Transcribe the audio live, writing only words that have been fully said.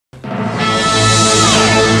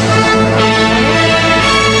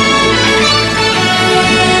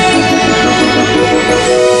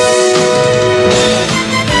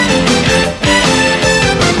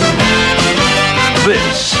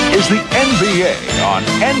NBA on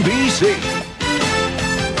NBC.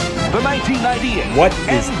 The 1998 What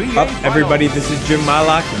is NBA up, everybody? This is Jim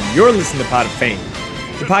Mylock, and you're listening to Pod of Fame,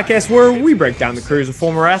 the podcast where we break down the careers of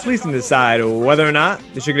former athletes and decide whether or not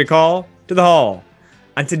they should get a call to the Hall.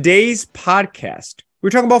 On today's podcast,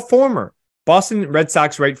 we're talking about former Boston Red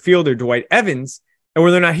Sox right fielder Dwight Evans and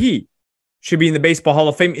whether or not he should be in the Baseball Hall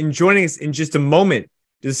of Fame. And joining us in just a moment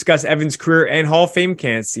to discuss Evans' career and Hall of Fame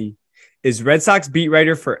candidacy is Red Sox beat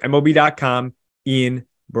writer for MLB.com, Ian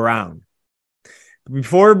Browne.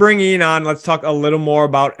 Before we bring Ian on, let's talk a little more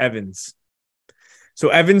about Evans. So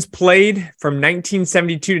Evans played from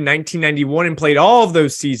 1972 to 1991 and played all of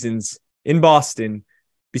those seasons in Boston,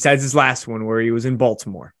 besides his last one where he was in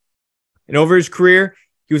Baltimore. And over his career,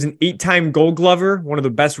 he was an 8-time Gold Glover, one of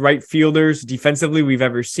the best right fielders defensively we've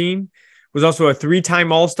ever seen. Was also a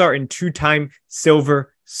 3-time All-Star and 2-time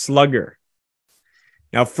Silver Slugger.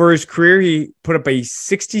 Now, for his career, he put up a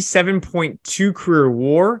 67.2 career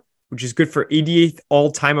WAR, which is good for 88th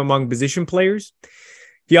all-time among position players.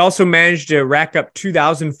 He also managed to rack up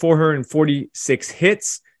 2,446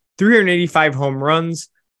 hits, 385 home runs,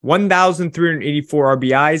 1,384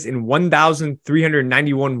 RBIs, and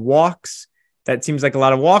 1,391 walks. That seems like a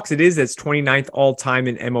lot of walks. It is. That's 29th all-time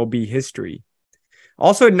in MLB history.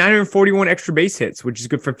 Also had 941 extra base hits, which is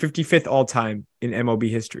good for 55th all-time in MLB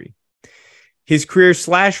history. His career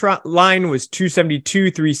slash line was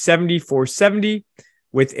 272, 370, 470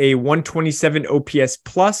 with a 127 OPS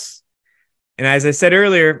plus. And as I said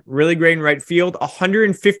earlier, really great in right field,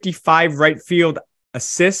 155 right field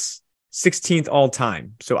assists, 16th all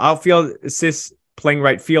time. So outfield assists playing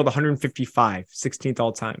right field, 155, 16th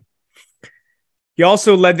all time. He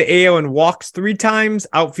also led the AL in walks 3 times,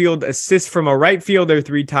 outfield assists from a right fielder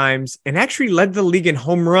 3 times, and actually led the league in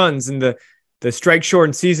home runs in the strike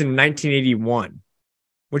shortened season in 1981,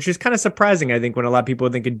 which is kind of surprising, I think, when a lot of people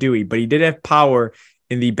think of Dewey, but he did have power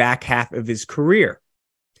in the back half of his career.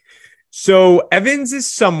 So Evans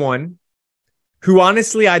is someone who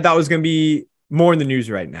honestly I thought was going to be more in the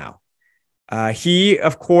news right now. He,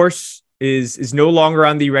 of course, is no longer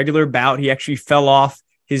on the regular ballot. He actually fell off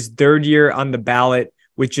his 3rd year on the ballot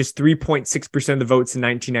with just 3.6% of the votes in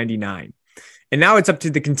 1999. And now it's up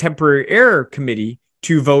to the Contemporary Era Committee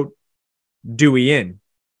to vote Dwight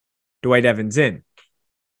Evans in.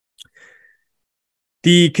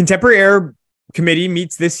 The Contemporary Era Committee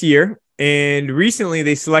meets this year, and recently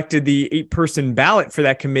they selected the 8-person ballot for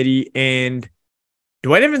that committee, and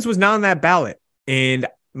Dwight Evans was not on that ballot. And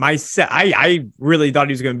I really thought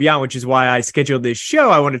he was going to be on, which is why I scheduled this show.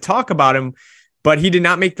 I want to talk about him, but he did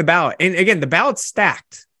not make the ballot. And again, the ballot's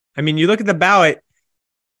stacked. I mean, you look at the ballot,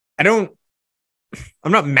 I'm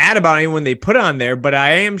not mad about anyone they put on there, but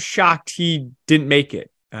I am shocked he didn't make it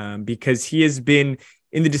because he has been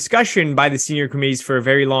in the discussion by the senior committees for a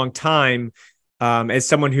very long time as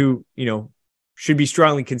someone who, should be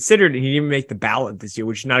strongly considered, and he didn't make the ballot this year,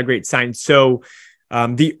 which is not a great sign. So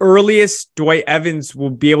the earliest Dwight Evans will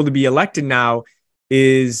be able to be elected now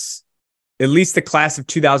is at least the class of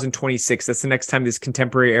 2026. That's the next time this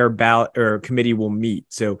Contemporary Era ballot or committee will meet.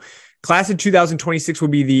 So class of 2026 will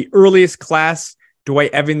be the earliest class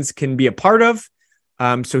Dwight Evans can be a part of.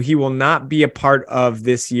 So he will not be a part of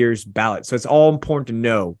this year's ballot. So it's all important to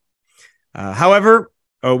know. However,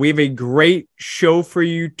 we have a great show for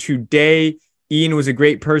you today. Ian was a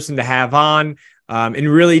great person to have on and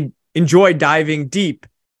really enjoy diving deep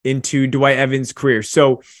into Dwight Evans' career.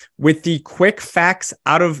 So with the quick facts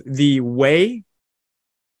out of the way,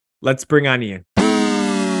 let's bring on Ian.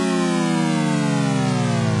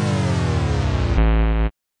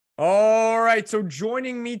 All right, so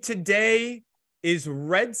joining me today is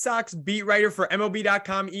Red Sox beat writer for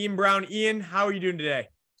MLB.com, Ian Browne. Ian, how are you doing today?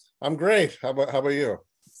 I'm great. How about you?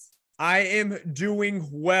 I am doing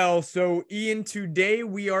well. So, Ian, today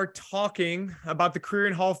we are talking about the career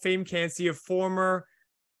and Hall of Fame candidacy of former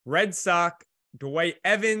Red Sox Dwight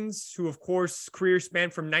Evans, who, of course, career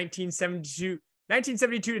spanned from 1972 to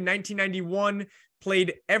 1991,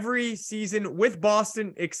 played every season with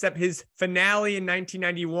Boston except his finale in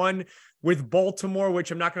 1991 with Baltimore, which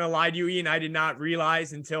I'm not going to lie to you, Ian, I did not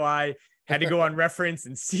realize until I had to go on reference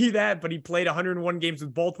and see that, but he played 101 games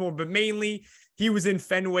with Baltimore, but mainly he was in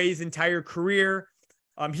Fenway's entire career.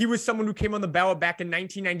 He was someone who came on the ballot back in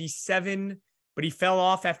 1997, but he fell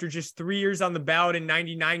off after just 3 years on the ballot in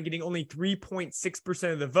 99, getting only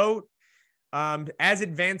 3.6% of the vote. As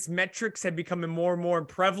advanced metrics have become more and more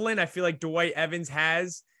prevalent, I feel like Dwight Evans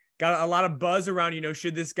has got a lot of buzz around,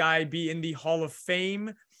 should this guy be in the Hall of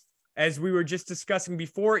Fame? As we were just discussing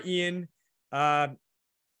before, Ian,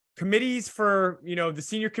 committees for, the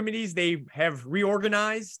senior committees, they have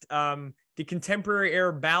reorganized. the contemporary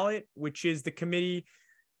era ballot, which is the committee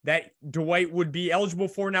that Dwight would be eligible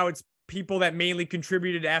for. Now it's people that mainly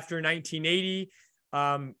contributed after 1980.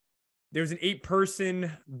 There's an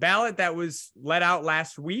 8-person ballot that was let out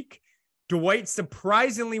last week. Dwight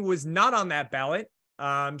surprisingly was not on that ballot.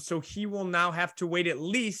 So he will now have to wait at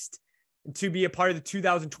least to be a part of the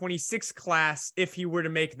 2026 class if he were to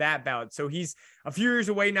make that ballot. So he's a few years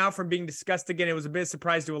away now from being discussed again. It was a bit of a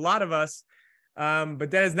surprise to a lot of us. But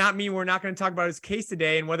that does not mean we're not going to talk about his case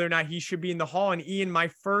today and whether or not he should be in the Hall. And Ian, my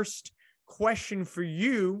first question for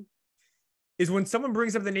you is, when someone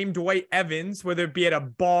brings up the name Dwight Evans, whether it be at a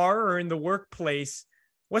bar or in the workplace,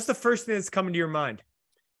 what's the first thing that's coming to your mind?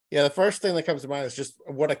 Yeah, the first thing that comes to mind is just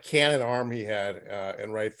what a cannon arm he had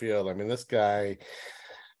in right field. I mean, this guy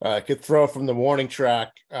could throw from the warning track,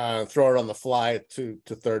 throw it on the fly to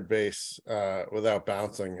third base without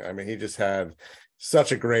bouncing. I mean, he just had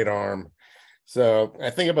such a great arm. So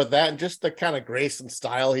I think about that and just the kind of grace and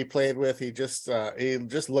style he played with. He just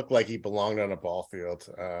looked like he belonged on a ball field.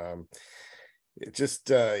 He just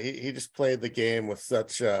played the game with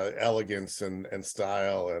such elegance and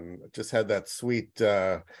style, and just had that sweet.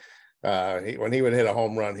 When he would hit a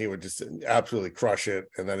home run, he would just absolutely crush it,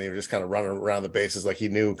 and then he would just kind of run around the bases like he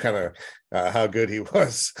knew kind of how good he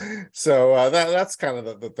was. So that's kind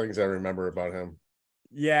of the things I remember about him.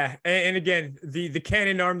 Yeah, and again, the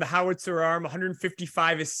cannon arm, the howitzer arm,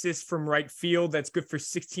 155 assists from right field. That's good for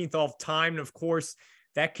 16th all time. And of course,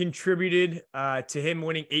 that contributed to him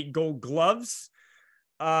winning 8 Gold Gloves.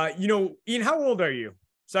 Ian, how old are you?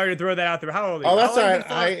 Sorry to throw that out there. How old are you? Oh, that's all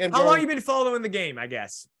right. How long have you been following the game, I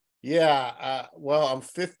guess? Yeah, well, I'm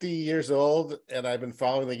 50 years old, and I've been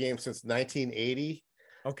following the game since 1980.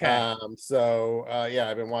 Okay. Yeah,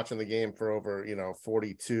 I've been watching the game for over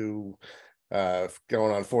 42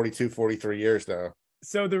 going on 42, 43 years now.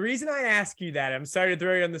 So the reason I ask you that, I'm sorry to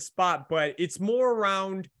throw you on the spot, but it's more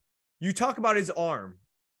around, you talk about his arm.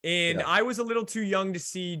 And yeah. I was a little too young to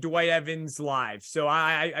see Dwight Evans live. So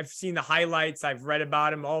I've seen the highlights, I've read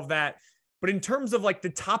about him, all of that. But in terms of like the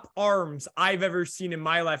top arms I've ever seen in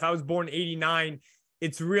my life, I was born in 89.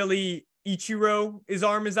 It's really Ichiro, his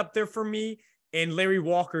arm is up there for me. And Larry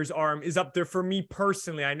Walker's arm is up there for me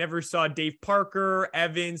personally. I never saw Dave Parker,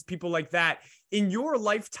 Evans, people like that. In your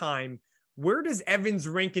lifetime, where does Evans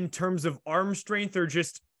rank in terms of arm strength or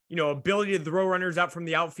just, ability to throw runners out from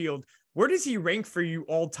the outfield? Where does he rank for you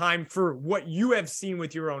all time for what you have seen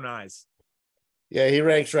with your own eyes? Yeah, he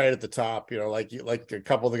ranks right at the top, like a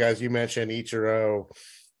couple of the guys you mentioned, Ichiro,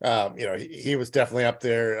 he was definitely up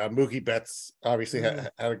there. Mookie Betts obviously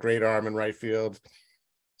had a great arm in right field.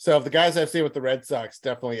 So of the guys I've seen with the Red Sox,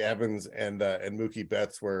 definitely Evans and Mookie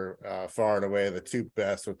Betts were far and away the two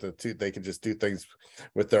best. They could just do things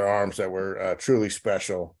with their arms that were truly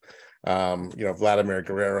special. Vladimir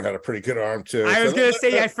Guerrero had a pretty good arm too. I was gonna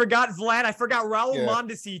say I forgot Vlad. I forgot Raul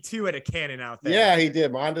Mondesi too at a cannon out there. Yeah, he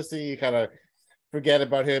did. Mondesi, you kind of forget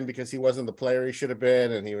about him because he wasn't the player he should have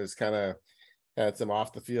been, and he was kind of had some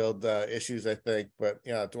off the field issues, I think. But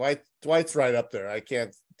yeah, Dwight's right up there. I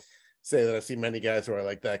can't say that I've seen many guys who are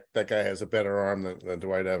like that. That guy has a better arm than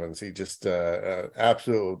Dwight Evans. He just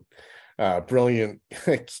absolute brilliant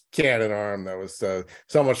cannon arm that was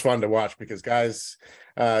so much fun to watch because guys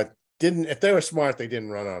if they were smart, they didn't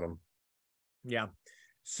run on him. Yeah.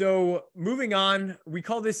 So moving on, we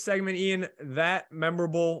call this segment, Ian, That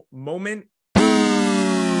Memorable Moment.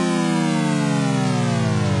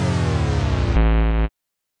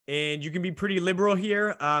 And you can be pretty liberal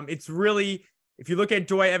here. It's really, if you look at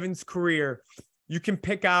Dwight Evans' career, you can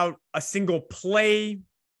pick out a single play,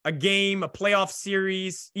 a game, a playoff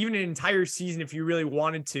series, even an entire season if you really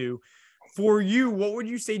wanted to. For you, what would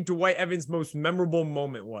you say Dwight Evans' most memorable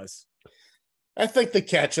moment was? I think the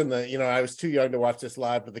catch in I was too young to watch this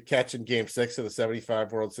live, but the catch in Game 6 of the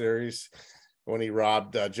 75 World Series when he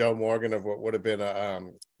robbed Joe Morgan of what would have been a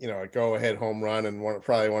go-ahead home run and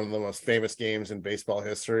probably one of the most famous games in baseball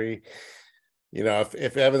history.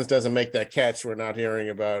 If Evans doesn't make that catch, we're not hearing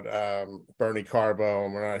about Bernie Carbo,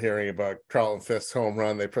 and we're not hearing about Carlton Fisk's home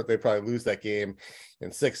run. They probably lose that game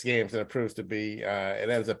in 6 games, and it proves to be it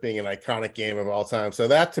ends up being an iconic game of all time. So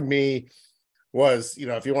that to me was,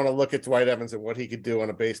 if you want to look at Dwight Evans and what he could do on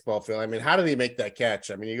a baseball field, I mean, how did he make that catch?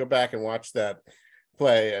 I mean, you go back and watch that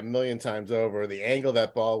play a million times over, the angle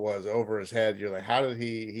that ball was over his head, you're like, how did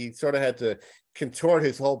he sort of had to contort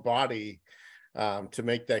his whole body to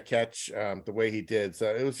make that catch the way he did.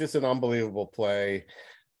 So it was just an unbelievable play.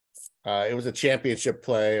 It was a championship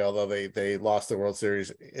play, although they lost the World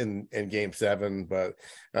Series in Game 7. But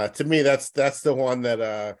to me, that's the one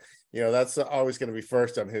that that's always going to be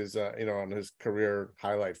first on his on his career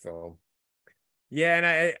highlight film.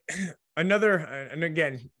 Yeah, and another, and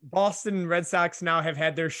again, Boston Red Sox now have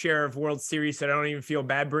had their share of World Series, so I don't even feel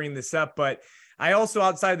bad bringing this up. But I also,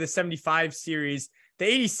 outside of the 75 series, the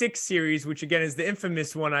 86 series, which again is the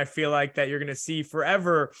infamous one, I feel like that you're going to see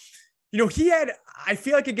forever. I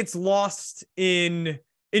feel like it gets lost in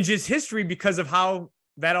just history because of how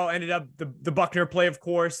that all ended up, the Buckner play, of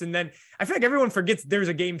course. And then I feel like everyone forgets there's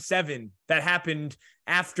a game 7 that happened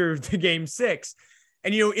after the game 6.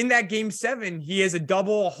 And, in that game 7, he has a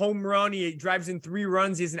double, a home run. He drives in 3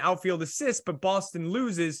 runs. He has an outfield assist, but Boston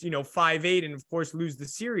loses, 5-8, and of course lose the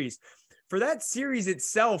series. For that series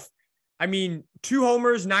itself, 2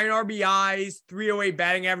 homers, 9 RBIs, 308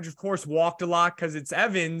 batting average, of course, walked a lot because it's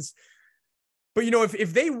Evans. But,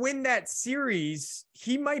 if they win that series,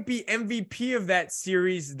 he might be MVP of that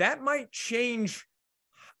series. That might change,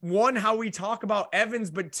 one, how we talk about Evans,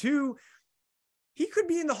 but 2, he could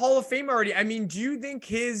be in the Hall of Fame already. Do you think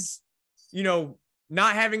his,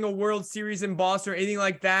 not having a World Series in Boston or anything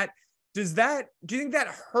like that, do you think that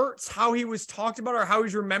hurts how he was talked about or how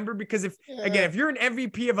he's remembered? Because if you're an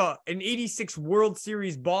MVP of an 86 World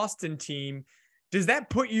Series Boston team, does that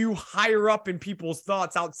put you higher up in people's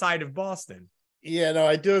thoughts outside of Boston? Yeah, no,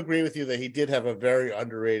 I do agree with you that he did have a very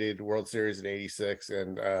underrated World Series in 86.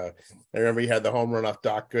 And I remember he had the home run off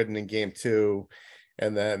Doc Gooden in game 2.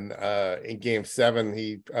 And then in game 7,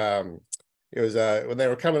 it was when they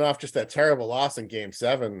were coming off just that terrible loss in game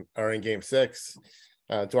 7 or in game 6.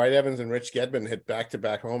 Dwight Evans and Rich Gedman hit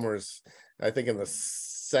back-to-back homers, I think in the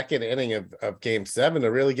second inning of game 7 to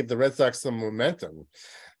really give the Red Sox some momentum.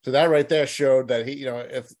 So that right there showed that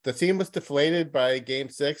if the team was deflated by game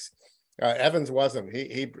 6, Evans wasn't.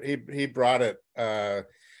 He brought it.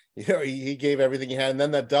 He gave everything he had. And then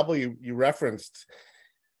that double you referenced,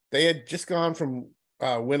 they had just gone from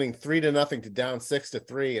winning 3-0 to down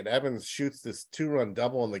 6-3, and Evans shoots this 2-run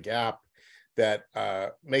double in the gap that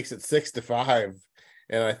makes it 6-5.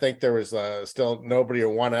 And I think there was still nobody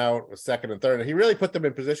or one out with second and third. And he really put them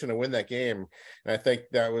in position to win that game. And I think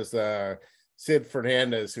that was Sid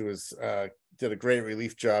Fernandez, who did a great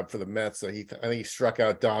relief job for the Mets. So I think he struck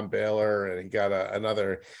out Don Baylor, and he got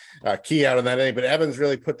another key out in that inning. But Evans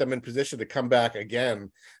really put them in position to come back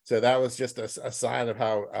again. So that was just a sign of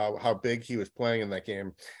how big he was playing in that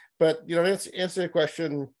game. But to answer your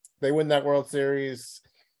question, they win that World Series.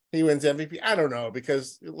 He wins MVP. I don't know,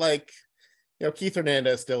 because Keith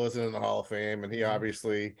Hernandez still isn't in the Hall of Fame, and he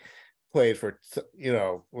obviously played for,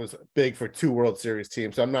 was big for 2 World Series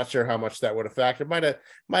teams. So I'm not sure how much that would have factored. Might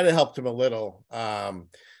have helped him a little.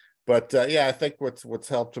 But I think what's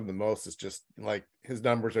helped him the most is just his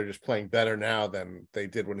numbers are just playing better now than they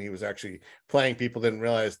did when he was actually playing. People didn't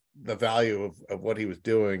realize the value of what he was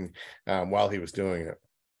doing while he was doing it.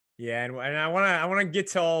 Yeah, and I want to get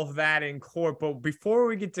to all of that in court, but before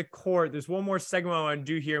we get to court, there's one more segment I want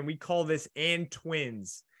to do here, and we call this "And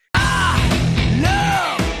Twins."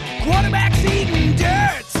 Love quarterbacks eating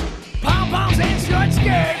dirt, pom-poms and short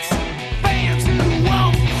skirts, fans who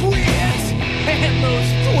won't quit, and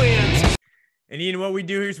those twins. And Ian, what we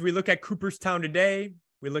do here is we look at Cooperstown today.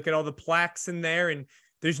 We look at all the plaques in there, and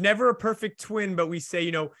there's never a perfect twin, but we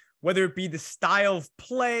say, whether it be the style of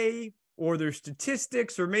play or their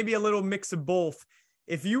statistics, or maybe a little mix of both.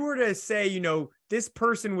 If you were to say, this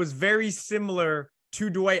person was very similar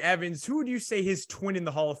to Dwight Evans, who would you say his twin in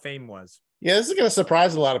the Hall of Fame was? Yeah, this is going to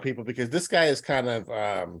surprise a lot of people, because this guy is kind of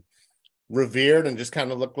revered and just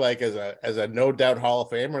kind of looked like as a no doubt Hall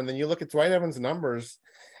of Famer. And then you look at Dwight Evans' numbers,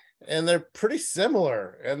 and they're pretty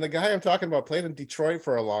similar. And the guy I'm talking about played in Detroit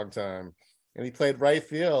for a long time, and he played right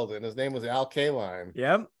field, and his name was Al Kaline.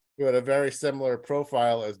 Yep. Who had a very similar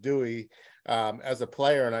profile as Dewey as a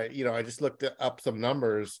player. And I just looked up some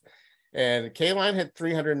numbers, and Kaline hit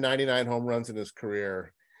 399 home runs in his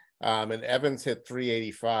career. And Evans hit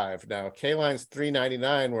 385. Now, Kaline's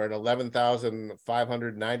 399 were at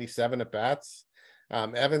 11,597 at bats.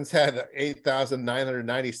 Evans had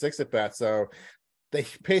 8,996 at bats. So they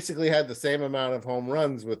basically had the same amount of home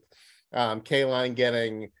runs, with Kaline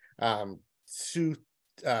getting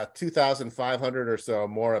 2,500 or so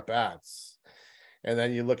more at bats. And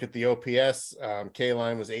then you look at the OPS,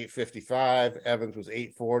 Kaline was 855, Evans was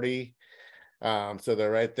 840. So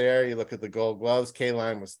they're right there. You look at the Gold Gloves,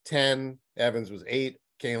 Kaline was 10, Evans was 8.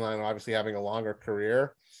 Kaline obviously having a longer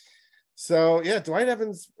career. So yeah, Dwight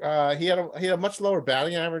Evans, he had a much lower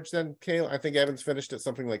batting average than Kaline. I think Evans finished at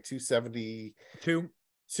something like 272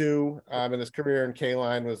 in his career, and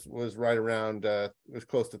Kaline was right around was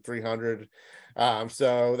close to 300.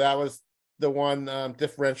 So that was the one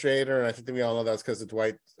differentiator, and I think that we all know that's because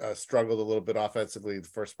Dwight struggled a little bit offensively the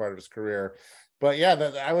first part of his career. But yeah,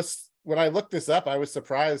 when I looked this up, I was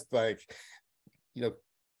surprised,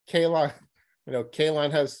 Kaline,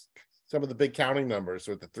 Kaline has some of the big counting numbers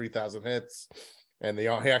with the 3,000 hits, and he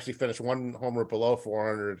actually finished one homer below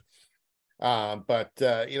 400. But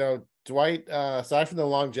Dwight, aside from the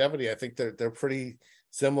longevity, I think they're pretty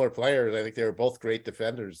similar players. I think they were both great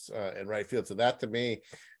defenders in right field. So that to me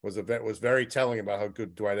was very telling about how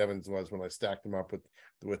good Dwight Evans was when I stacked him up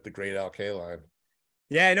with the great Al Kaline.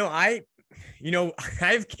 Yeah, no, I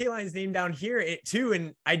have Kaline's name down here too,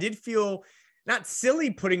 and I did feel not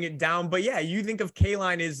silly putting it down, but yeah, you think of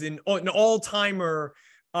Kaline as an all-timer,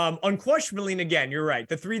 unquestionably. And again, you're right.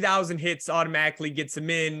 The 3,000 hits automatically gets him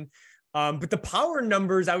in. But the power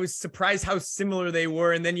numbers, I was surprised how similar they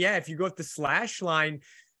were. And then, yeah, if you go with the slash line,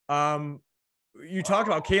 you talked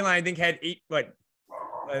about Kaline, I think had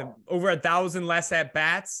over 1,000 less at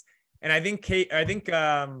bats. And I think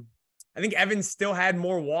Evans still had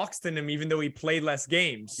more walks than him, even though he played less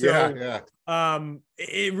games. So,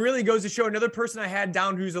 it really goes to show. Another person I had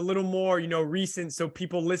down who's a little more, recent, so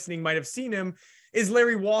people listening might have seen him, is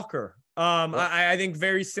Larry Walker. I think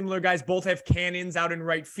very similar guys. Both have cannons out in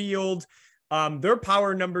right field. Their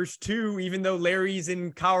power numbers too, even though Larry's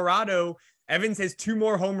in Colorado, Evans has 2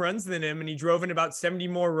 more home runs than him, and he drove in about 70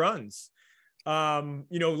 more runs.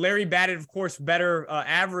 Larry batted, of course, better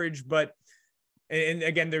average, but and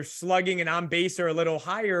again, their slugging and on base are a little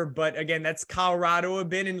higher, but again, that's Colorado a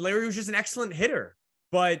bit. And Larry was just an excellent hitter,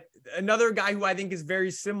 but another guy who I think is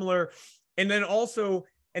very similar. And then also,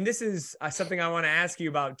 and this is something I want to ask you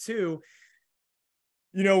about too,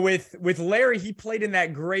 with Larry, he played in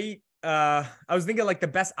that great, I was thinking like the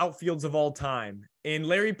best outfields of all time. And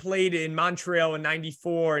Larry played in Montreal in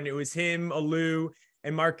 94, and it was him, Alou,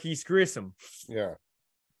 and Marquise Grissom. Yeah.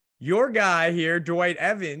 Your guy here, Dwight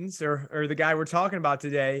Evans, or the guy we're talking about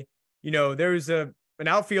today, there's an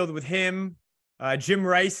outfield with him, Jim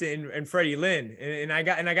Rice and Freddie Lynn. And I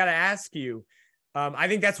got to ask you, I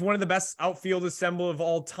think that's one of the best outfield assemble of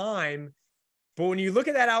all time. But when you look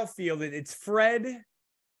at that outfield, it's Fred,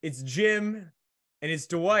 it's Jim, and it's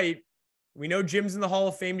Dwight. We know Jim's in the Hall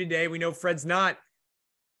of Fame today. We know Fred's not.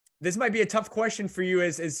 This might be a tough question for you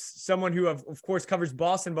as someone who, of course, covers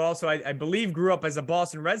Boston, but also I believe grew up as a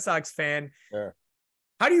Boston Red Sox fan. Yeah.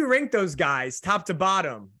 How do you rank those guys top to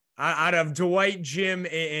bottom out of Dwight, Jim,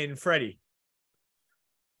 and Freddie?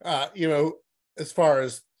 As far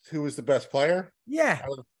as who was the best player? Yeah.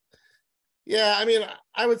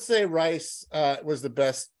 I would say Rice was the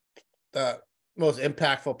best, most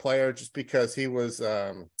impactful player, just because he was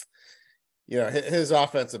his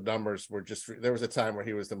offensive numbers were there was a time where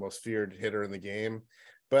he was the most feared hitter in the game,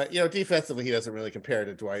 but defensively he doesn't really compare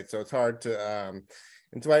to Dwight. So it's hard to,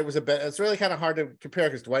 and Dwight was it's really kind of hard to compare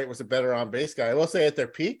because Dwight was a better on base guy. I will say at their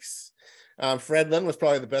peaks, Fred Lynn was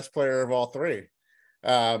probably the best player of all three.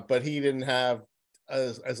 But he didn't have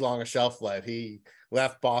as long a shelf life. He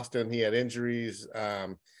left Boston. He had injuries,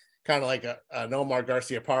 kind of like an Omar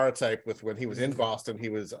Garciaparra type. With when he was in Boston, he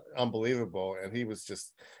was unbelievable, and he was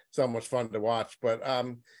just so much fun to watch. But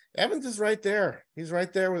Evans is right there. He's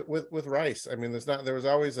right there with Rice. I mean, there was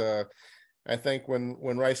always I think when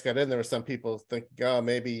Rice got in, there were some people thinking, oh,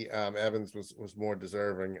 maybe Evans was more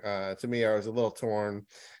deserving. To me, I was a little torn,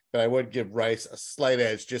 but I would give Rice a slight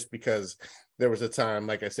edge just because there was a time,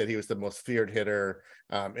 like I said, he was the most feared hitter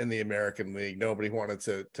in the American League. Nobody wanted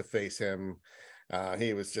to face him.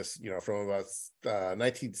 He was just, from about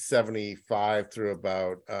 1975 through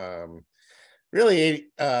about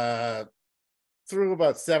through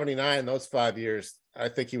about 79, those 5 years, I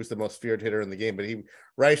think he was the most feared hitter in the game. But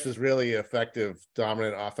Rice was really effective,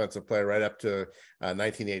 dominant offensive player right up to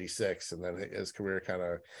 1986, and then his career kind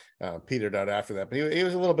of petered out after that. But he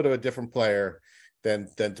was a little bit of a different player than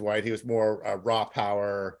Dwight. He was more raw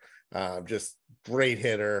power, just great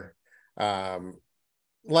hitter.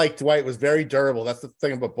 Like Dwight was very durable. That's the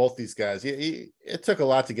thing about both these guys. It took a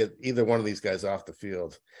lot to get either one of these guys off the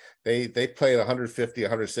field. They played 150,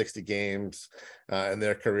 160 games in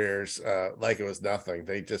their careers like it was nothing.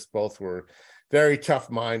 They just both were very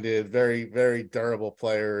tough-minded, very, very durable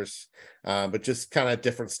players, but just kind of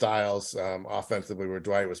different styles offensively, where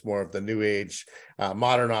Dwight was more of the new age,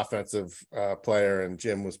 modern offensive player, and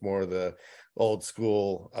Jim was more the old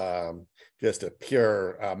school, just a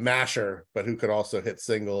pure masher, but who could also hit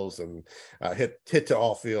singles and hit to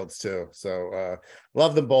all fields too. So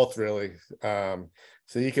love them both, really.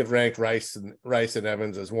 So you could rank Rice and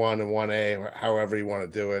Evans as 1 and 1A, however you want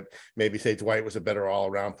to do it. Maybe say Dwight was a better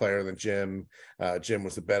all-around player than Jim. Jim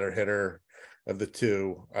was a better hitter of the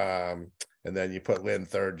two. And then you put Lynn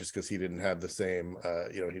third just because he didn't have the same,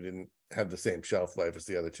 he didn't have the same shelf life as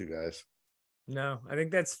the other two guys. No, I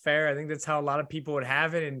think that's fair. I think that's how a lot of people would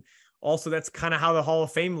have it. And also that's kind of how the Hall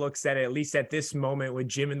of Fame looks at least at this moment, with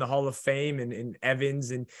Jim in the Hall of Fame and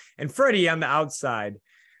Evans and Freddie on the outside.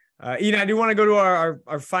 Ian, I do want to go to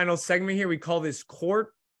our final segment here. We call this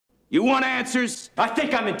Court. You want answers? I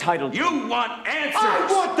think I'm entitled. You want answers? I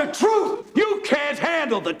want the truth! You can't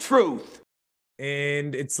handle the truth.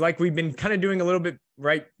 And it's like we've been kind of doing a little bit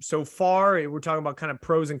right so far. We're talking about kind of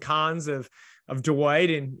pros and cons of Dwight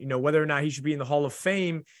and, you know, whether or not he should be in the Hall of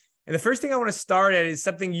Fame. And the first thing I want to start at is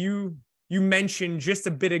something you mentioned just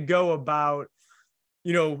a bit ago about,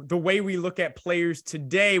 you know, the way we look at players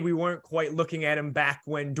today. We weren't quite looking at him back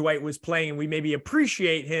when Dwight was playing, and we maybe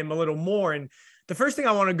appreciate him a little more. And the first thing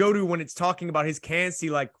I want to go to when it's talking about his candidacy,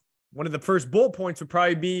 like one of the first bullet points would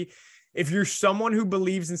probably be, if you're someone who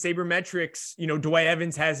believes in sabermetrics, you know, Dwight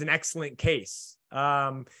Evans has an excellent case.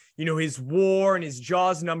 You know, his WAR and his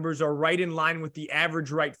JAWS numbers are right in line with the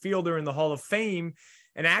average right fielder in the Hall of Fame.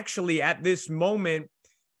 And actually at this moment,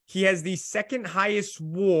 he has the second highest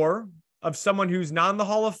WAR of someone who's not in the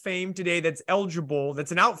Hall of Fame today that's eligible,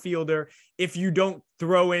 that's an outfielder, if you don't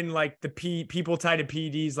throw in like the people tied to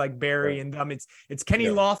PEDs like Barry and them. It's Kenny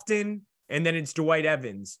Lofton, and then it's Dwight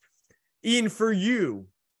Evans. Ian, for you,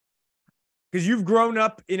 because you've grown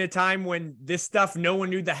up in a time when this stuff, no one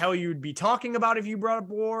knew the hell you would be talking about if you brought up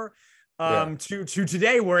WAR, to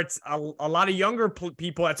today where it's a lot of younger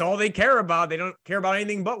people, that's all they care about. They don't care about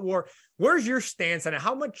anything but WAR. Where's your stance on it?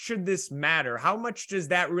 How much should this matter? How much does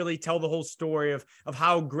that really tell the whole story of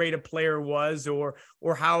how great a player was, or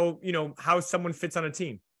how, you know, how someone fits on a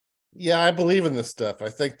team? Yeah, I believe in this stuff. I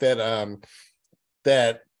think that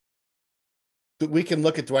that we can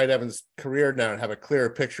look at Dwight Evans' career now and have a clearer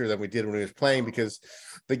picture than we did when he was playing, because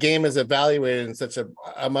the game is evaluated in such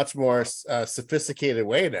a much more sophisticated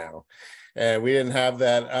way now, and we didn't have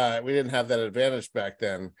that advantage back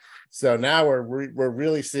then. So now we're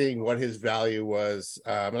really seeing what his value was.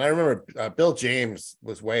 And I remember Bill James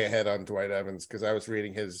was way ahead on Dwight Evans, because I was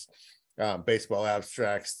reading his baseball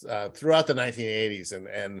abstracts throughout the 1980s,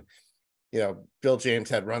 and you know, Bill James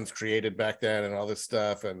had runs created back then and all this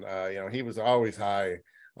stuff. And, you know, he was always high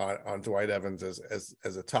on Dwight Evans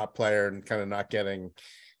as a top player and kind of not getting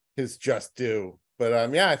his just due.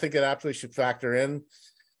 But, yeah, I think it absolutely should factor in.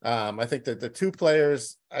 I think that the two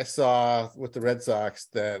players I saw with the Red Sox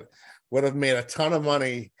that would have made a ton of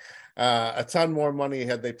money, a ton more money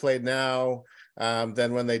had they played now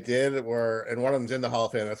than when they did were, and one of them's in the Hall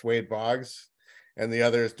of Fame, that's Wade Boggs. And the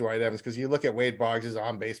other is Dwight Evans, because you look at Wade Boggs'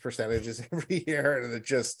 on-base percentages every year, and it's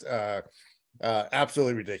just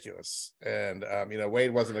absolutely ridiculous. And you know,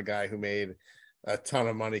 Wade wasn't a guy who made a ton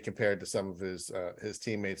of money compared to some of his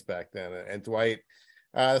teammates back then. And Dwight,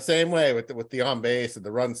 the same way with the on-base and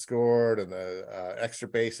the runs scored and the extra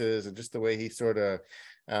bases, and just the way he sort of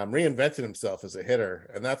reinvented himself as a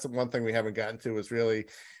hitter. And that's one thing we haven't gotten to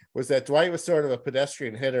was that Dwight was sort of a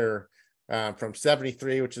pedestrian hitter. From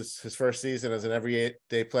 73, which is his first season as an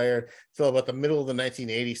everyday player, till about the middle of the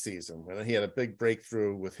 1980 season, when he had a big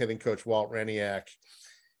breakthrough with hitting coach Walt Reniak.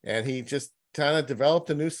 And he just kind of developed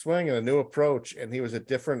a new swing and a new approach, and he was a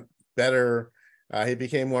different, better, he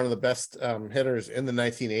became one of the best hitters in the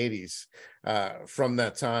 1980s from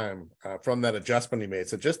that time, from that adjustment he made.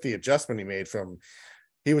 So just the adjustment he made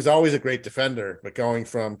he was always a great defender, but going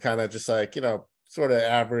from kind of just like, you know, sort of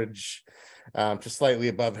average, to slightly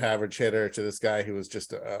above average hitter, to this guy who was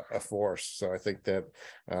just a force. So I think that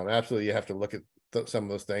absolutely you have to look at some of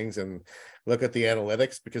those things and look at the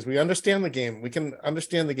analytics, because we understand the game. We can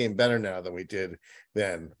understand the game better now than we did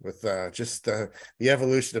then, with just the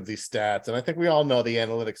evolution of these stats. And I think we all know the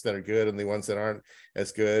analytics that are good and the ones that aren't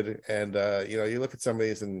as good. And you know, you look at some of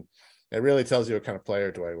these and it really tells you what kind of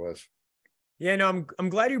player Dwight was. Yeah, no, I'm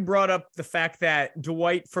glad you brought up the fact that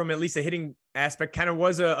Dwight, from at least a hitting aspect, kind of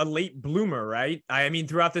was a late bloomer, right? I mean,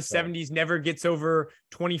 throughout the 70s, never gets over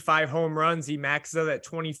 25 home runs. He maxes out at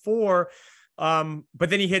 24. But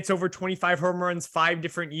then he hits over 25 home runs 5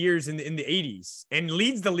 different years in the 80s, and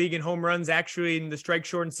leads the league in home runs actually in the strike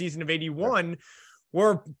shortened season of 81,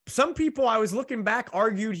 where some people, I was looking back,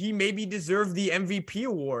 argued he maybe deserved the MVP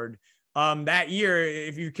award. That year,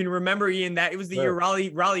 if you can remember, Ian, that it was the year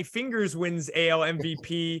Raleigh Fingers wins AL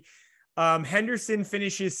MVP. Henderson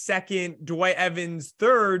finishes second, Dwight Evans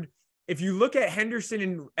third. If you look at Henderson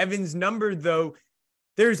and Evans' number, though,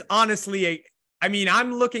 there's honestly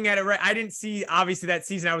I'm looking at it right. I didn't see, obviously, that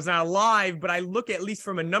season. I was not alive, but I look at least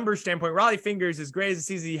from a number standpoint, Raleigh Fingers, as great as the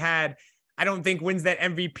season he had, I don't think wins that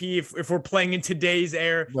MVP if we're playing in today's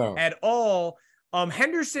era at all.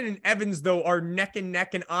 Henderson and Evans, though, are neck and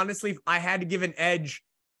neck. And honestly, if I had to give an edge,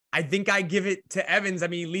 I think I give it to Evans. I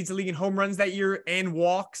mean, he leads the league in home runs that year and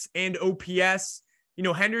walks and OPS. You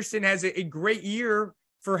know, Henderson has a great year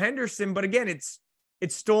for Henderson, but again, it's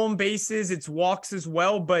stolen bases, it's walks as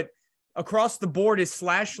well, but across the board, his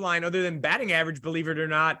slash line, other than batting average, believe it or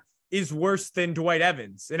not, is worse than Dwight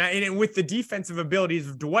Evans. And with the defensive abilities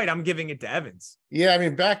of Dwight, I'm giving it to Evans. Yeah, I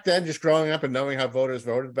mean, back then, just growing up and knowing how voters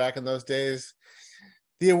voted back in those days,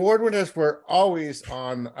 the award winners were always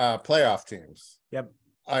on playoff teams. Yep.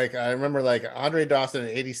 Like I remember, like Andre Dawson in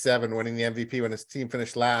 '87 winning the MVP when his team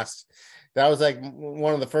finished last. That was like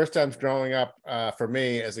one of the first times growing up for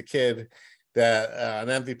me as a kid that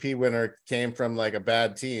an MVP winner came from like a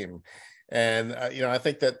bad team. And, I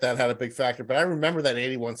think that had a big factor, but I remember that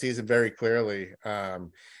 81 season very clearly.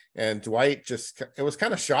 And Dwight it was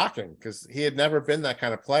kind of shocking because he had never been that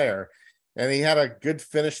kind of player. And he had a good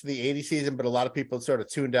finish to the 80 season, but a lot of people sort of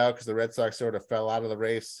tuned out because the Red Sox sort of fell out of the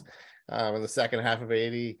race in the second half of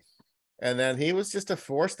 80. And then he was just a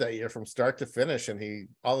force that year from start to finish. And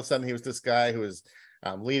all of a sudden he was this guy who was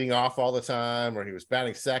leading off all the time, or he was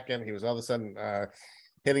batting second. He was all of a sudden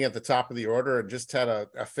hitting at the top of the order and just had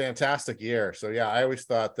a fantastic year. So yeah, I always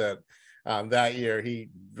thought that that year he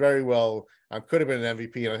very well could have been an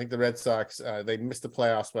MVP. And I think the Red Sox, they missed the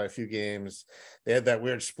playoffs by a few games. They had that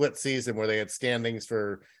weird split season where they had standings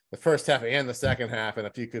for the first half and the second half. And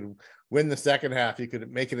if you could win the second half, you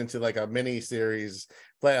could make it into like a mini series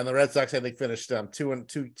play. On the Red Sox, I think finished 2 or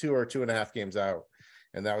 2.5 games out.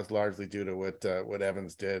 And that was largely due to what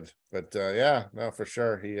Evans did. But yeah, no, for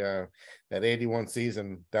sure. He that 81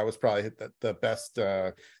 season, that was probably the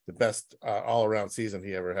best all around season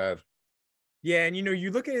he ever had. Yeah, and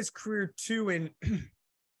you look at his career too, and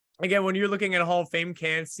again, when you're looking at a Hall of Fame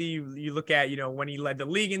candidacy, you look at when he led the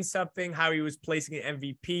league in something, how he was placing an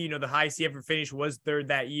MVP. The highest he ever finished was third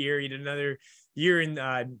that year. He did another year in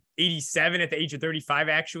 87 at the age of 35.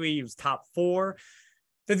 Actually, he was top 4.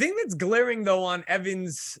 The thing that's glaring though on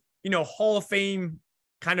Evans, Hall of Fame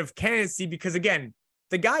kind of candidacy, because again,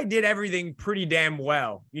 the guy did everything pretty damn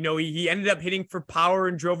well. He ended up hitting for power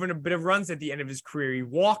and drove in a bit of runs at the end of his career. He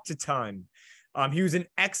walked a ton. He was an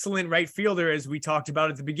excellent right fielder, as we talked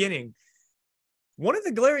about at the beginning. One of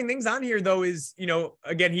the glaring things on here, though, is,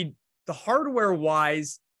 again, the hardware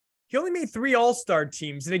wise, he only made 3 all-star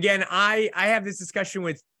teams. And again, I have this discussion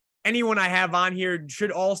with anyone I have on here.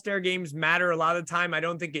 Should all-star games matter? A lot of the time, I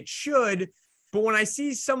don't think it should. But when I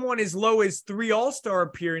see someone as low as 3 all-star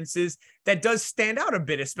appearances, that does stand out a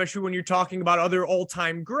bit, especially when you're talking about other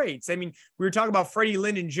all-time greats. I mean, we were talking about Freddie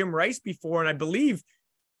Lynn and Jim Rice before, and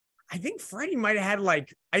I think Freddie might have had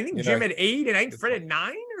Jim at 8 and I think Fred at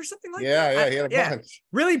 9 or something like that. Yeah, he had a bunch.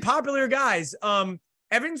 Really popular guys.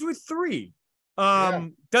 Evans with 3.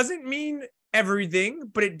 Doesn't mean everything,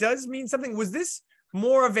 but it does mean something. Was this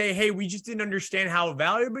more of a, hey, we just didn't understand how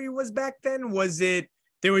valuable he was back then? Was it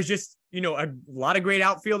there was just, a lot of great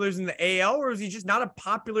outfielders in the AL, or was he just not a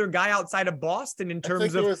popular guy outside of Boston in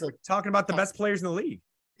terms of talking about the best players in the league?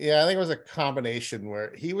 Yeah, I think it was a combination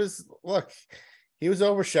where he was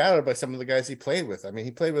overshadowed by some of the guys he played with. I mean,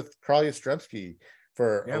 he played with Carl Yastrzemski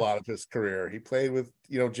for a lot of his career. He played with,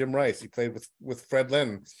 Jim Rice. He played with Fred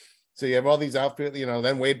Lynn. So you have all these outfielders,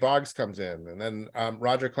 then Wade Boggs comes in, and then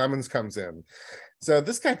Roger Clemens comes in. So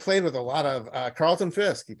this guy played with a lot of Carlton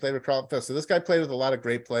Fisk. He played with Carlton Fisk. So this guy played with a lot of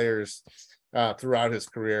great players throughout his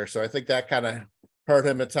career. So I think that kind of hurt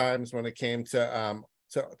him at times when it came to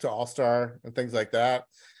All-Star and things like that.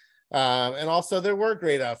 And also there were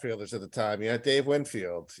great outfielders at the time. You had Dave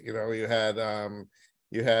Winfield, you had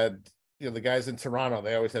the guys in Toronto.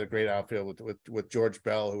 They always had a great outfield with George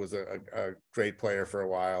Bell, who was a great player for a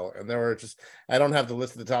while. And there were I don't have the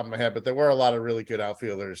list at the top of my head, but there were a lot of really good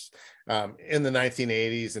outfielders in the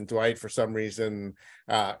 1980s. And Dwight, for some reason,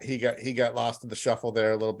 he got lost in the shuffle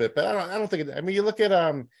there a little bit. But I don't think you look at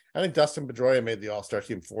I think Dustin Pedroia made the All-Star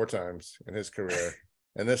team 4 times in his career.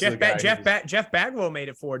 And this Jeff Bagwell made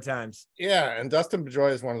it 4 times. Yeah, and Dustin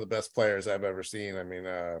Pedroia is one of the best players I've ever seen. I mean,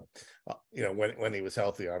 when he was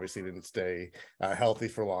healthy, obviously didn't stay healthy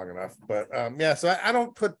for long enough. But so I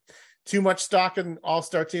don't put too much stock in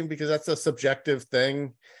All-Star team because that's a subjective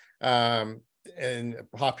thing, and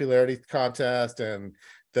popularity contest and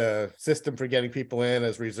the system for getting people in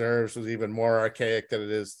as reserves was even more archaic than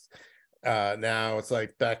it is now. It's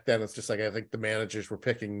like back then, it's just like I think the managers were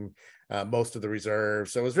picking most of the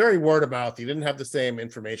reserves, so it was very word of mouth. You didn't have the same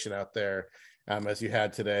information out there as you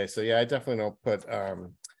had today. So yeah, I definitely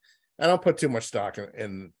don't put too much stock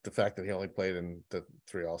in the fact that he only played in the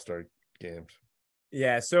 3 All-Star games.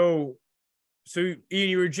 Yeah, so Ian,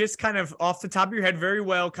 you were just kind of off the top of your head very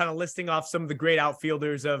well, kind of listing off some of the great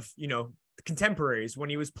outfielders of the contemporaries when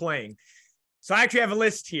he was playing. So I actually have a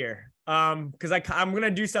list here because I'm going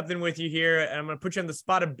to do something with you here, and I'm going to put you on the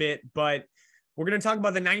spot a bit, but We're going to talk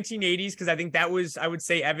about the 1980s because I think that was, I would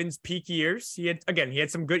say, Evans' peak years. He had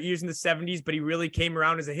some good years in the 70s, but he really came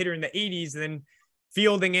around as a hitter in the 80s and then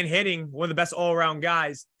fielding and hitting, one of the best all-around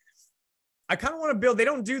guys. I kind of want to build, they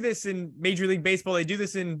don't do this in Major League Baseball. They do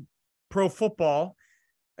this in pro football,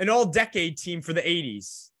 an all-decade team for the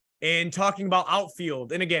 80s. And talking about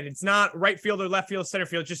outfield. And again, it's not right field or left field, center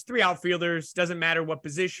field, just 3 outfielders. Doesn't matter what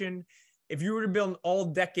position. If you were to build an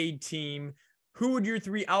all-decade team, who would your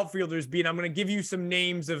 3 outfielders be? And I'm going to give you some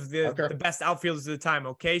names of the best outfielders of the time,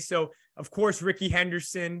 okay? So, of course, Rickey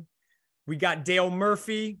Henderson. We got Dale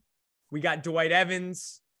Murphy. We got Dwight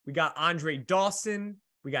Evans. We got Andre Dawson.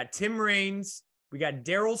 We got Tim Raines. We got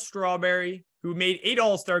Darryl Strawberry, who made 8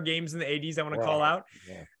 All-Star games in the 80s, I want to call out.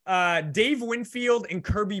 Yeah. Dave Winfield and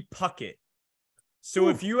Kirby Puckett. So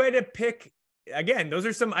if you had to pick, again, those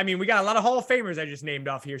are some, I mean, we got a lot of Hall of Famers I just named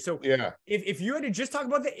off here. So yeah, if you had to just talk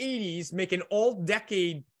about the 80s, make an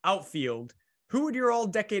all-decade outfield, who would your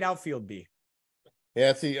all-decade outfield be?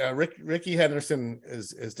 Yeah, see, Rickey Henderson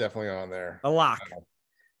is definitely on there. A lock.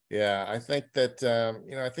 Yeah, I think that,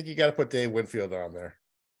 I think you got to put Dave Winfield on there.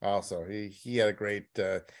 Also, he had a great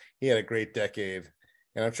decade,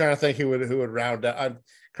 and I'm trying to think who would round out.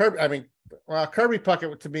 Kirby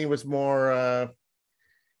Puckett to me was more.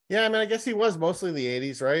 Yeah, I mean, I guess he was mostly the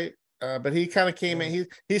 80s, right? But he kind of came in.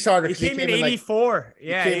 He's harder. He came in 84.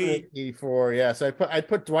 Yeah, 84. Yeah, so I'd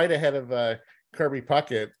put Dwight ahead of Kirby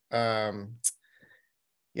Puckett.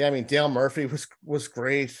 Yeah, I mean, Dale Murphy was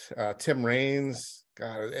great. Tim Raines.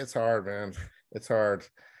 God, it's hard, man. It's hard.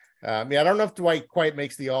 I don't know if Dwight quite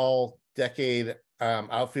makes the all-decade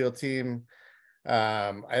outfield team.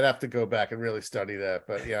 I'd have to go back and really study that.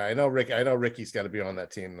 But yeah, I know Rickey's got to be on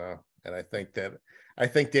that team though, and I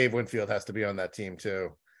think Dave Winfield has to be on that team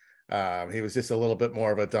too. He was just a little bit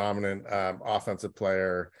more of a dominant offensive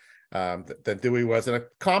player than Dewey was, and a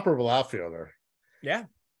comparable outfielder. Yeah.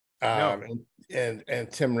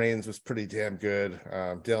 And Tim Raines was pretty damn good.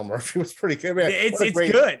 Dale Murphy was pretty good. Man, it's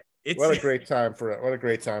good. What a great time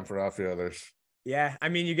for outfielders. Yeah, I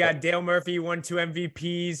mean, you got Dale Murphy won 2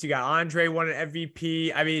 MVPs. You got Andre won an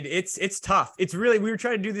MVP. I mean, it's tough. It's really, we were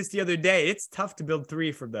trying to do this the other day. It's tough to build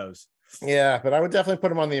 3 from those. Yeah, but I would definitely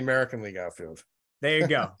put him on the American League outfield. There you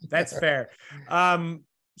go. That's fair.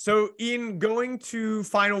 So Ian, going to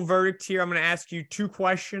final verdict here, I'm going to ask you 2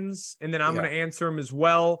 questions, and then I'm going to answer them as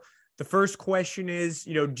well. The first question is,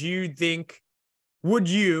 would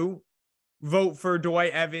you vote for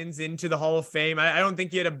Dwight Evans into the Hall of Fame? I don't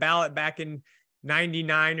think you had a ballot back in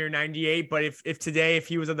 99 or 98, but if today, if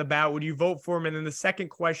he was on the ballot, would you vote for him? And then the second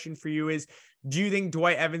question for you is, do you think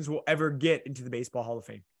Dwight Evans will ever get into the Baseball Hall of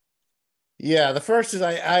Fame? Yeah, the first is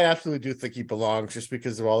I absolutely do think he belongs, just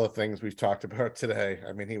because of all the things we've talked about today.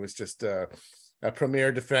 I mean, he was just a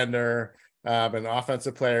premier defender, an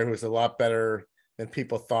offensive player who was a lot better than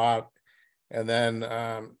people thought. And then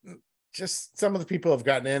just some of the people have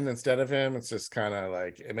gotten in instead of him. It's just kind of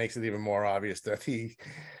like, it makes it even more obvious that he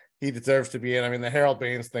deserves to be in. I mean, the Harold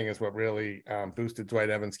Baines thing is what really boosted Dwight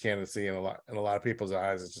Evans' candidacy in a lot of people's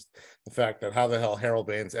eyes. It's just the fact that how the hell Harold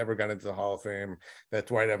Baines ever got into the Hall of Fame that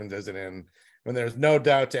Dwight Evans isn't in, when there's no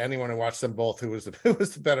doubt to anyone who watched them both who was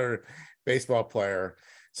the better baseball player.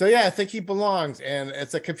 So yeah, I think he belongs, and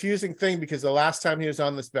it's a confusing thing because the last time he was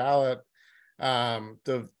on this ballot,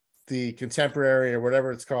 the contemporary or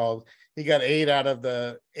whatever it's called, he got 8 of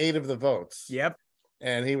the votes. Yep.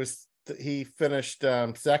 And he finished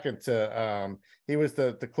second to he was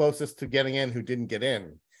the closest to getting in who didn't get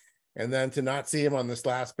in. And then to not see him on this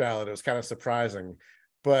last ballot, it was kind of surprising.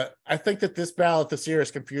 But I think that this ballot this year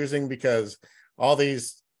is confusing because all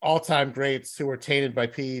these all-time greats who were tainted by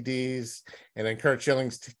PEDs, and in Curt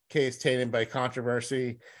Schilling's case, tainted by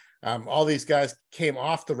controversy, all these guys came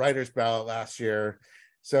off the writer's ballot last year.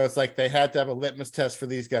 So it's like they had to have a litmus test for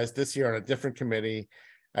these guys this year on a different committee.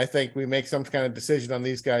 I think we make some kind of decision on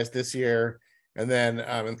these guys this year, and then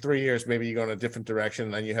in 3 years, maybe you go in a different direction,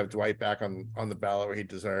 and then you have Dwight back on the ballot where he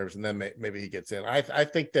deserves, and then maybe he gets in. I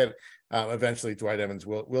think that eventually Dwight Evans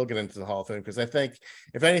will get into the Hall of Fame, because I think,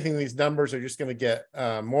 if anything, these numbers are just going to get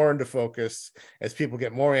more into focus as people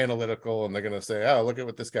get more analytical, and they're going to say, oh, look at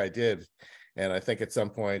what this guy did. And I think at some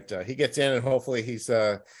point he gets in, and hopefully he's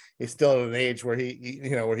still at an age where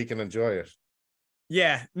he can enjoy it.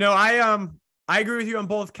 Yeah, no, I agree with you on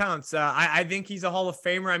both counts. I think he's a Hall of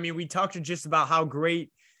Famer. I mean, we talked just about how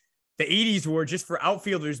great the 80s were just for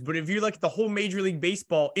outfielders, but if you look at the whole Major League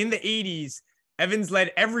Baseball in the 80s, Evans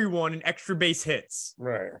led everyone in extra base hits.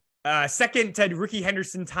 Right. Second to Rickey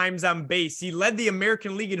Henderson times on base. He led the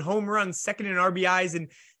American League in home runs, second in RBIs,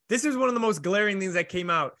 and this is one of the most glaring things that came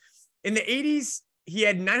out. In the 80s, he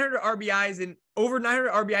had 900 RBIs and over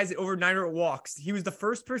 900 RBIs and over 900 walks. He was the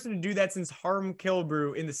first person to do that since Harm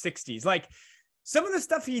Killebrew in the 60s. Like, some of the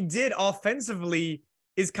stuff he did offensively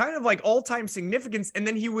is kind of like all-time significance. And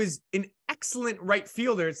then he was an excellent right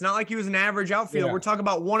fielder. It's not like he was an average outfielder. Yeah. We're talking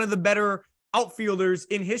about one of the better outfielders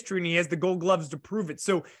in history, and he has the Gold Gloves to prove it.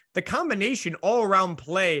 So the combination all around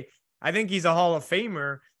play, I think he's a Hall of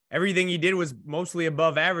Famer. Everything he did was mostly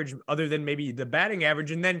above average, other than maybe the batting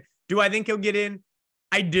average. And then do I think he'll get in?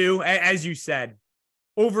 I do. As you said,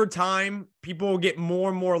 over time, people will get more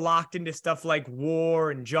and more locked into stuff like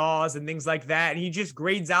WAR and JAWS and things like that. And he just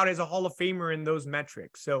grades out as a Hall of Famer in those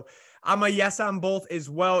metrics. So I'm a yes on both as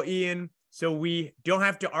well, Ian. So we don't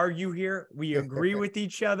have to argue here. We agree with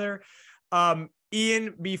each other.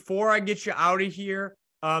 Ian, before I get you out of here,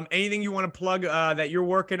 anything you want to plug that you're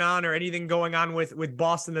working on, or anything going on with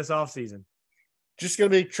Boston this offseason? Just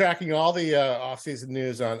going to be tracking all the offseason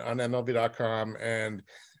news on MLB.com, and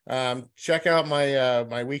check out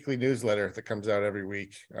my weekly newsletter that comes out every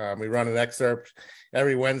week. We run an excerpt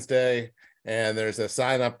every Wednesday, and there's a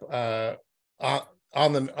sign up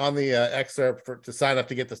on the excerpt to sign up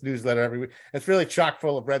to get this newsletter every week. It's really chock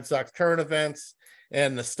full of Red Sox current events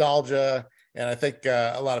and nostalgia, and I think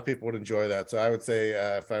a lot of people would enjoy that. So I would say,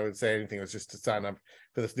 if I would say anything, it was just to sign up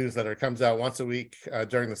for this newsletter. It comes out once a week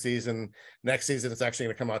during the season. Next season, it's actually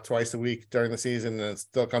going to come out twice a week during the season, and it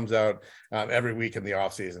still comes out every week in the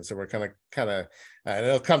off season. So we're kind of, and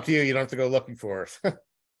it'll come to you. You don't have to go looking for it.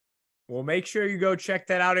 Well, make sure you go check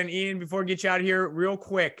that out. And Ian, before we get you out of here, real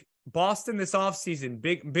quick, Boston this offseason,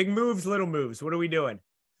 big moves, little moves. What are we doing?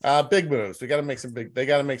 Big moves. They got to make some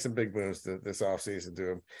big moves this offseason to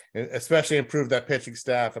them, especially improve that pitching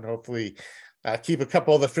staff, and hopefully keep a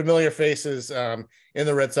couple of the familiar faces in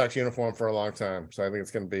the Red Sox uniform for a long time. So I think it's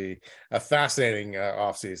going to be a fascinating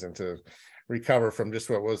offseason to recover from just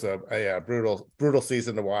what was a brutal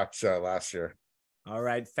season to watch last year. All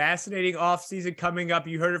right. Fascinating offseason coming up.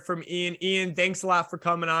 You heard it from Ian. Ian, thanks a lot for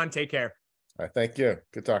coming on. Take care. All right. Thank you.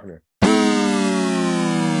 Good talking to you.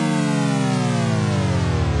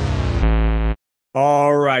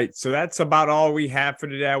 All right. So that's about all we have for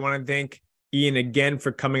today. I want to thank Ian again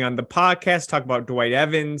for coming on the podcast, talk about Dwight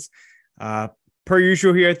Evans. Per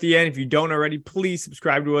usual here at the end, if you don't already, please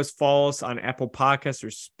subscribe to us, follow us on Apple Podcasts or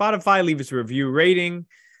Spotify, leave us a review rating,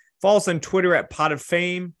 follow us on Twitter at Pot of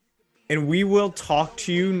Fame, and we will talk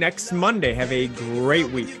to you next Monday. Have a great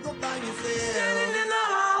week.